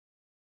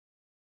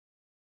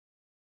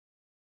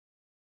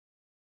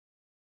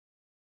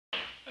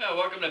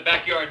Welcome to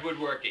Backyard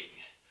Woodworking.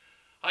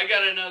 I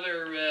got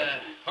another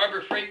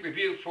Harbor Freight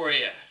review for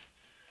you.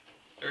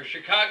 Their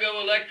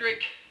Chicago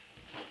Electric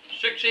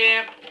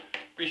 6-amp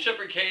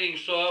reciprocating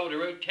saw with a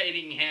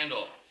rotating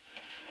handle.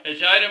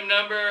 It's item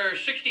number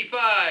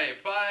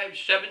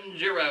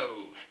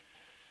 65570.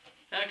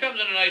 Now it comes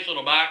in a nice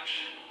little box,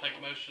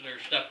 like most of their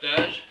stuff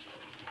does.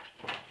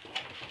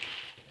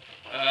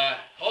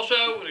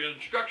 Also with an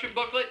instruction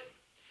booklet,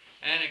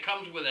 and it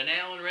comes with an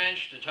Allen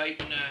wrench to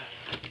tighten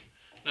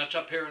nuts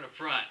up here in the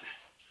front.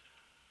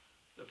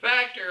 The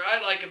factor I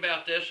like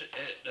about this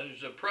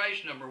is the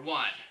price, number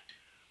one.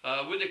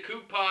 With the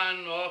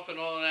coupon off and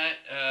all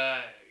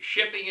that,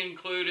 shipping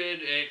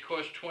included, it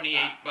costs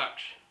 28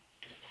 bucks.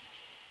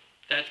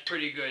 That's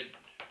pretty good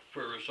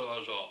for a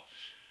Sawzall.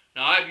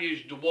 Now I've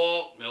used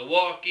DeWalt,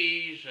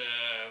 Milwaukee's,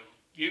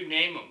 you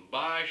name them,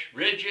 Bosch,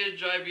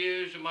 Rigids I've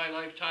used in my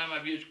lifetime.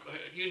 I've used,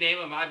 you name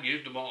them, I've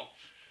used them all.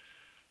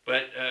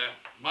 But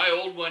my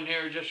old one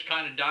here just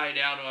kind of died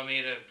out on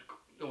me.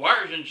 The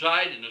wires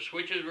inside and the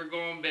switches were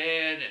going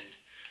bad, and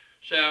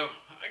so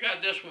I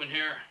got this one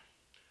here.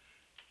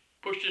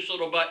 Push this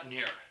little button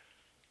here.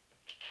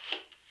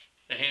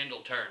 The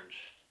handle turns.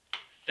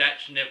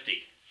 That's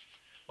nifty.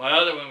 My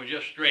other one was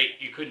just straight.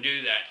 You couldn't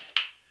do that.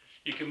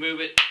 You can move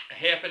it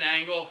half an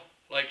angle,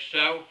 like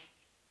so.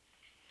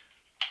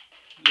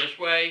 This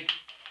way. It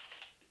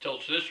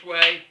tilts this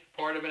way,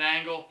 part of an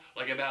angle,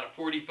 like about a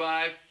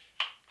 45.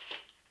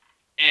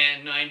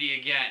 And 90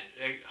 again.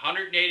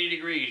 180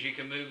 degrees you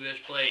can move this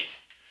plate.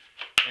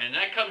 And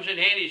that comes in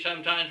handy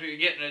sometimes when you're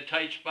getting a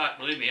tight spot.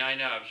 Believe me, I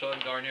know. I've saw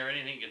darn near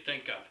anything you can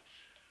think of.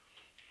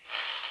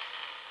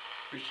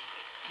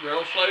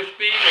 Real slow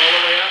speed all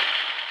the way up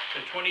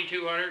to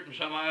 2200 and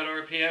some odd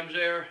RPMs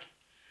there.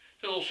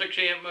 It's a little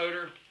 6-amp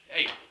motor.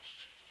 Hey,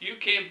 you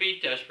can't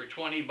beat this for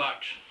 20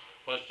 bucks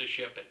plus the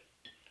shipping.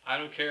 I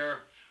don't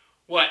care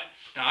what.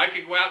 Now I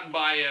could go out and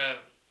buy a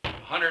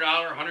 $100,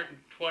 $120,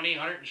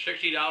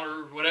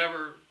 $160,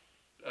 whatever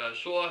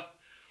saw.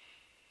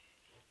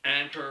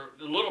 And for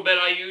the little bit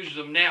I use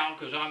them now,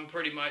 because I'm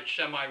pretty much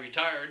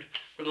semi-retired,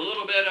 for the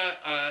little bit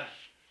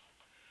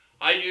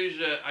I use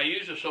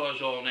a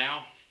Sawzall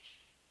now.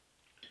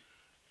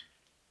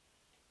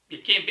 You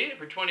can't beat it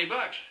for 20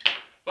 bucks.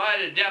 Buy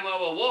the demo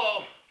a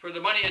wall for the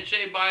money I'd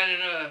save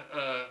buying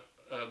a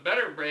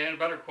better brand,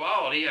 better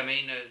quality. I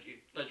mean,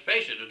 let's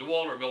face it, the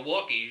DeWalt or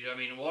Milwaukee's. I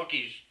mean,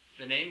 Milwaukee's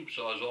the name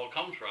Sawzall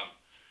comes from.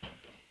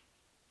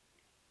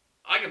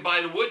 I could buy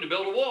the wood to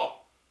build a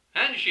wall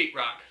and the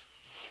sheetrock.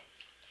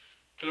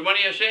 For the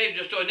money I saved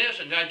just on this,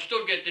 and I'd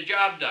still get the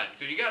job done.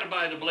 Because you got to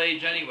buy the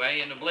blades anyway,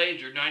 and the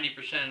blades are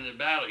 90% of the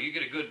battle. You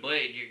get a good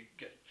blade, you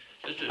get.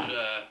 This is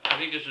I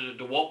think this is a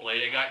DeWalt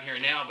blade I got here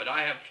now, but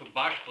I have some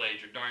Bosch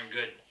blades, are darn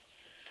good.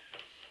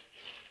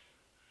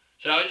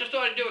 So I just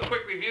thought I'd do a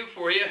quick review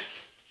for you.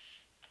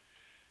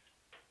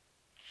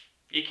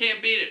 You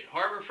can't beat it.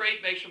 Harbor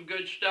Freight makes some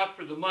good stuff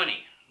for the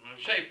money. I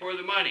say for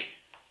the money.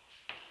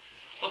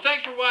 Well,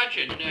 thanks for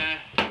watching.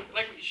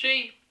 Like what you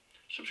see,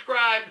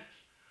 subscribe,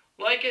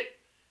 like it,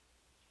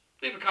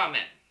 leave a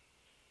comment.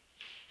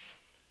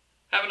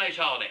 Have a nice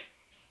holiday.